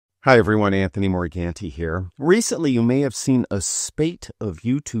Hi everyone, Anthony Morganti here. Recently, you may have seen a spate of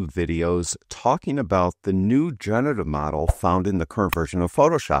YouTube videos talking about the new generative model found in the current version of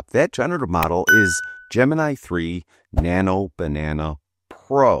Photoshop. That generative model is Gemini 3 Nano Banana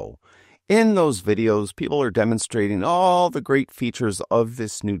Pro. In those videos, people are demonstrating all the great features of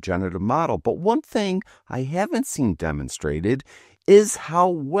this new generative model. But one thing I haven't seen demonstrated is how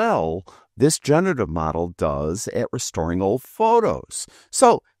well this generative model does at restoring old photos.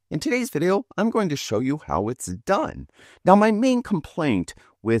 So, in today's video, I'm going to show you how it's done. Now, my main complaint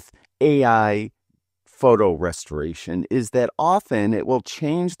with AI photo restoration is that often it will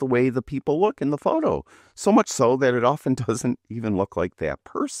change the way the people look in the photo, so much so that it often doesn't even look like that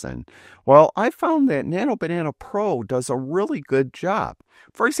person. Well, I found that Nano Banana Pro does a really good job.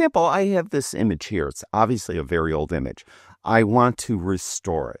 For example, I have this image here. It's obviously a very old image. I want to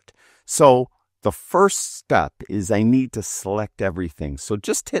restore it. So the first step is I need to select everything. So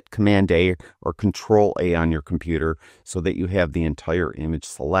just hit Command A or Control A on your computer so that you have the entire image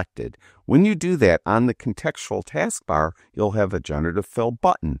selected. When you do that, on the contextual taskbar, you'll have a generative fill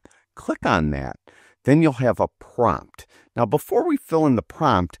button. Click on that. Then you'll have a prompt. Now, before we fill in the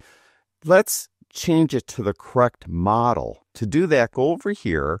prompt, let's change it to the correct model. To do that, go over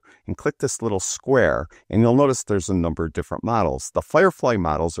here and click this little square, and you'll notice there's a number of different models. The Firefly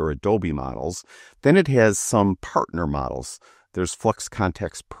models are Adobe models. Then it has some partner models. There's Flux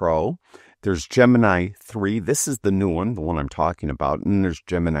Context Pro. There's Gemini 3. This is the new one, the one I'm talking about. And there's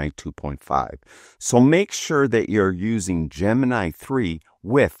Gemini 2.5. So make sure that you're using Gemini 3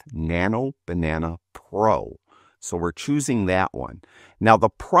 with Nano Banana Pro. So we're choosing that one. Now, the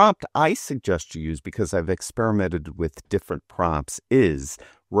prompt I suggest you use, because I've experimented with different prompts, is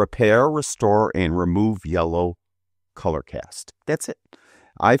repair, restore, and remove yellow color cast. That's it.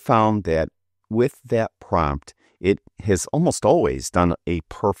 I found that with that prompt, it has almost always done a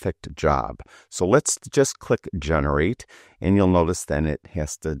perfect job. So let's just click generate, and you'll notice then it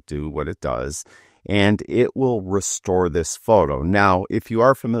has to do what it does, and it will restore this photo. Now, if you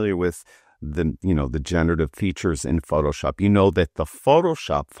are familiar with the generative features in Photoshop, you know that the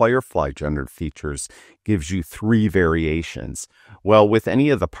Photoshop Firefly generative features gives you 3 variations. Well, with any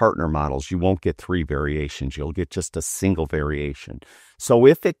of the partner models, you won't get 3 variations. You'll get just a single variation. So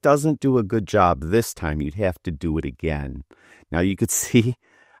if it doesn't do a good job this time, you'd have to do it again. Now you could see,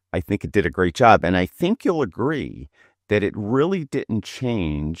 I think it did a great job. And I think you'll agree that it really didn't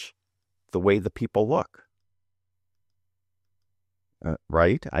change the way the people look.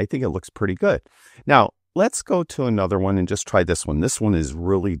 Right? I think it looks pretty good. Now, let's go to another one and just try this one. This one is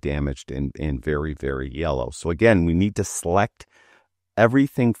really damaged and very, very yellow. So again, we need to select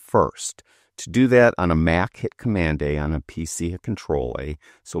everything first. To do that, on a Mac, hit Command A. On a PC, hit Control A.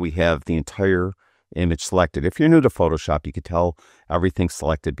 So we have the entire image selected. If you're new to Photoshop, you can tell everything's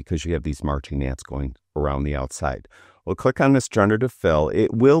selected because you have these marching ants going around the outside. We'll click on this generative fill.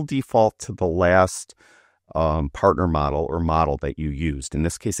 It will default to the last partner model or model that you used. In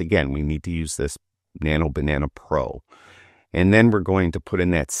this case, again, we need to use this Nano Banana Pro. And then we're going to put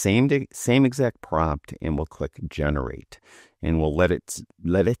in that same exact prompt, and we'll click generate, and we'll let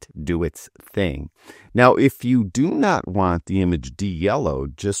it do its thing. Now, if you do not want the image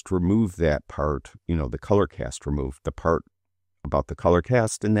de-yellowed, just remove that part, the color cast removed, the part about the color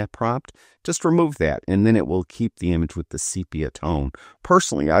cast in that prompt, just remove that, and then it will keep the image with the sepia tone.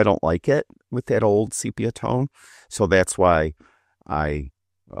 Personally, I don't like it with that old sepia tone, so that's why I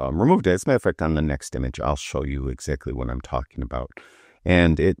removed it. As a matter of fact, on the next image, I'll show you exactly what I'm talking about.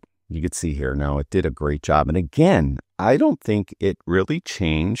 And you can see here now, it did a great job. And again, I don't think it really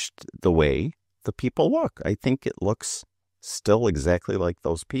changed the way the people look. I think it looks still exactly like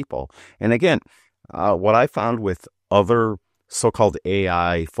those people. And again, what I found with other so-called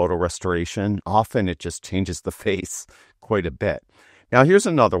AI photo restoration, often it just changes the face quite a bit. Now, here's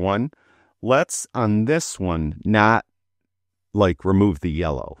another one. Let's, on this one, not remove the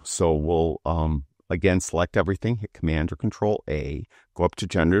yellow. So we'll, again, select everything, hit Command or Control A, go up to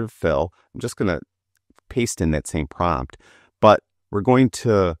generative fill. I'm just going to paste in that same prompt, but we're going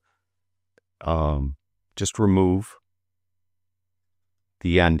to just remove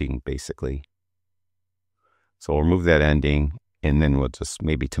the ending, basically. So we'll remove that ending, and then we'll just,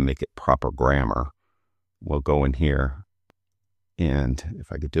 maybe to make it proper grammar, we'll go in here, and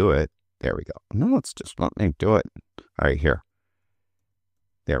if I could do it, there we go. No, it's just not me do it. All right, here.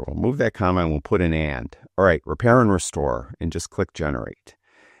 There, we'll move that comma and we'll put an and. All right, repair and restore, and just click generate.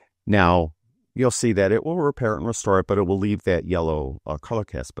 Now, you'll see that it will repair and restore it, but it will leave that yellow color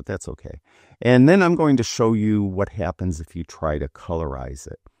cast, but that's okay. And then I'm going to show you what happens if you try to colorize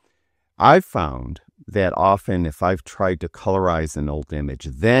it. I've found that often if I've tried to colorize an old image,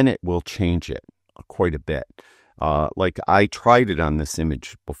 then it will change it quite a bit. Like I tried it on this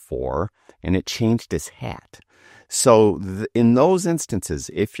image before and it changed his hat. So in those instances,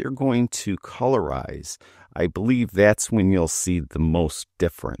 if you're going to colorize, I believe that's when you'll see the most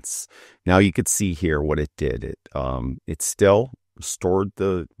difference. Now you could see here what it did. It still repaired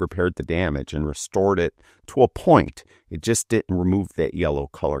the damage and restored it to a point. It just didn't remove that yellow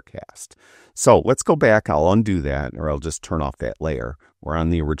color cast. So let's go back. I'll undo that, or I'll just turn off that layer. We're on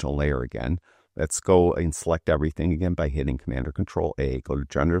the original layer again. Let's go and select everything again by hitting Command or Control A, go to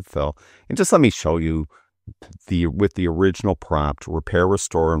Generative Fill, and just let me show you with the original prompt, repair,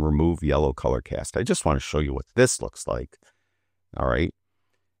 restore, and remove yellow color cast. I just want to show you what this looks like. All right.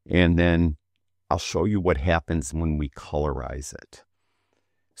 And then I'll show you what happens when we colorize it.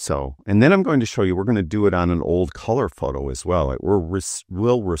 So, and then I'm going to show you, we're going to do it on an old color photo as well. It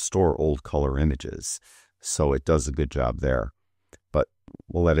will restore old color images. So it does a good job there, but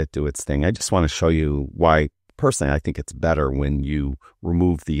we'll let it do its thing. I just want to show you why, personally, I think it's better when you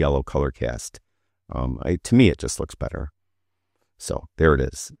remove the yellow color cast. To me, it just looks better. So there it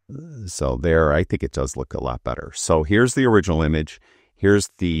is. So there, I think it does look a lot better. So here's the original image. Here's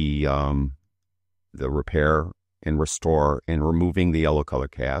the repair and restore and removing the yellow color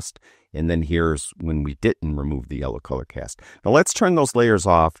cast. And then here's when we didn't remove the yellow color cast. Now let's turn those layers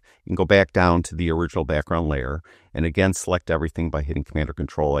off and go back down to the original background layer. And again, select everything by hitting Command or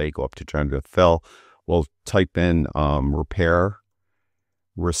Control A, go up to Generative Fill. We'll type in repair,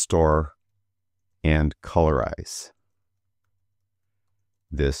 restore, and colorize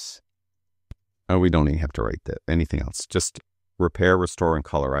this. Oh, we don't even have to write anything else. Just repair, restore, and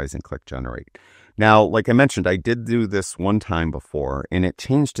colorize, and click Generate. Now, like I mentioned, I did do this one time before, and it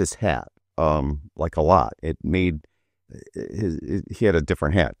changed his hat like a lot. It made he had a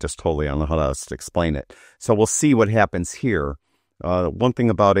different hat, just totally. I don't know how else to explain it. So we'll see what happens here. One thing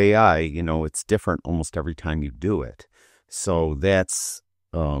about AI, it's different almost every time you do it. So that's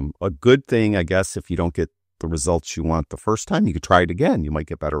a good thing, I guess. If you don't get the results you want the first time, you could try it again. You might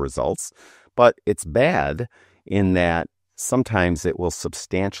get better results. But it's bad in that sometimes it will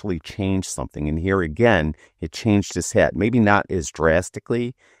substantially change something. And here again, it changed his hat. Maybe not as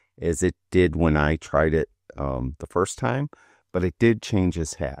drastically as it did when I tried it the first time, but it did change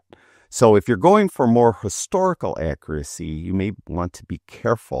his hat. So if you're going for more historical accuracy, you may want to be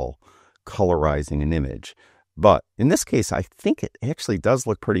careful colorizing an image. But in this case, I think it actually does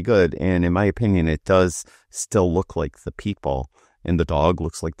look pretty good. And in my opinion, it does still look like the people. And the dog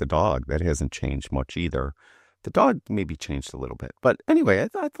looks like the dog. That hasn't changed much either. The dog maybe changed a little bit. But anyway, I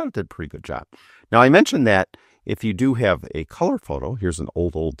thought it did a pretty good job. Now, I mentioned that if you do have a color photo, here's an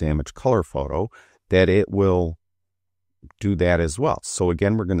old damaged color photo, that it will do that as well. So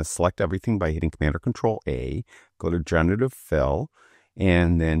again, we're going to select everything by hitting Command or Control A, go to Generative Fill,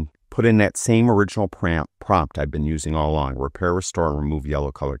 and then put in that same original prompt I've been using all along, repair, restore, and remove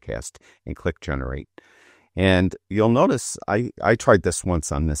yellow color cast, and click Generate. And you'll notice I tried this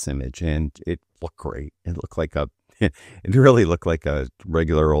once on this image, and it looked great. It looked like it really looked like a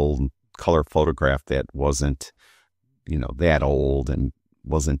regular old color photograph that wasn't, that old and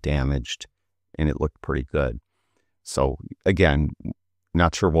wasn't damaged, and it looked pretty good. So again,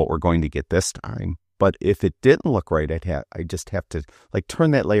 not sure what we're going to get this time. But if it didn't look right, I just have to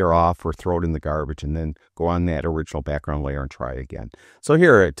turn that layer off or throw it in the garbage and then go on that original background layer and try again. So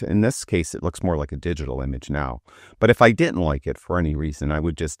here, in this case, it looks more like a digital image now. But if I didn't like it for any reason, I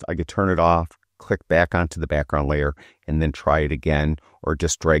could turn it off, click back onto the background layer, and then try it again, or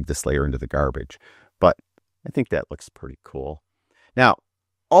just drag this layer into the garbage. But I think that looks pretty cool. Now,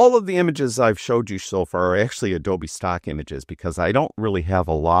 all of the images I've showed you so far are actually Adobe stock images because I don't really have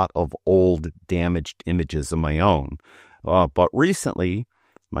a lot of old damaged images of my own. But recently,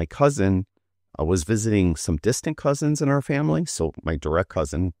 my cousin was visiting some distant cousins in our family. So my direct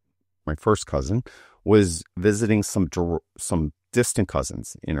cousin, my first cousin, was visiting some distant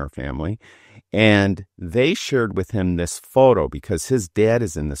cousins in our family. And they shared with him this photo because his dad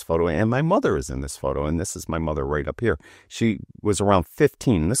is in this photo and my mother is in this photo. And this is my mother right up here. She was around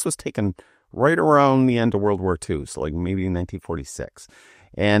 15. This was taken right around the end of World War II. So maybe in 1946.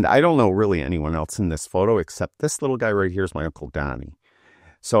 And I don't know really anyone else in this photo except this little guy right here is my Uncle Donnie.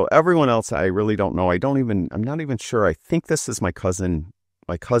 So everyone else I really don't know. I'm not even sure. I think this is my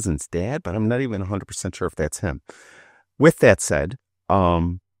cousin's dad, but I'm not even 100% sure if that's him. With that said,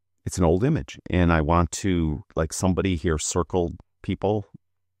 it's an old image, and I want to, somebody here circled people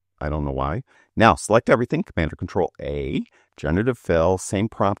I don't know why. Now, select everything, Command or Control A, generative fill, same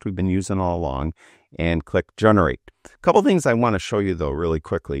prompt we've been using all along, and click Generate. A couple things I want to show you, though, really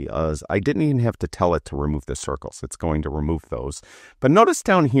quickly, is I didn't even have to tell it to remove the circles. It's going to remove those. But notice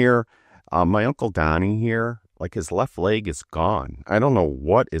down here, my Uncle Donnie here, like his left leg is gone. I don't know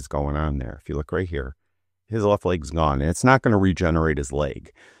what is going on there. If you look right here, his left leg's gone, and it's not going to regenerate his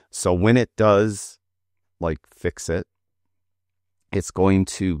leg. So when it does, like, fix it, it's going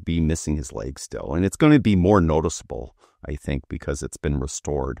to be missing his leg still. And it's going to be more noticeable, I think, because it's been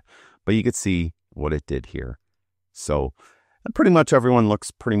restored. But you can see what it did here. So pretty much everyone looks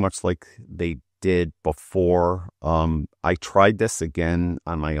pretty much like they did before. I tried this again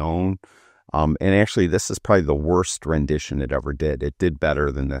on my own. And actually, this is probably the worst rendition it ever did. It did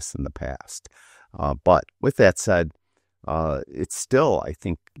better than this in the past. But with that said, it still, I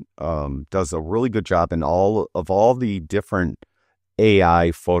think, does a really good job in all the different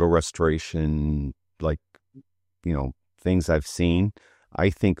AI photo restoration, like, things I've seen.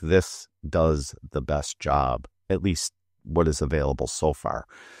 I think this does the best job, at least what is available so far.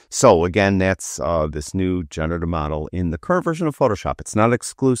 So again, that's this new generative model in the current version of Photoshop. It's not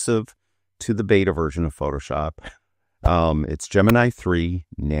exclusive to the beta version of Photoshop. It's Gemini 3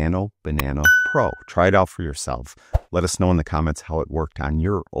 Nano Banana Pro. Try it out for yourself. Let us know in the comments how it worked on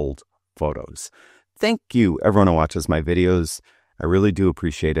your old photos. Thank you, everyone who watches my videos. I really do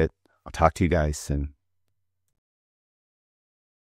appreciate it. I'll talk to you guys soon.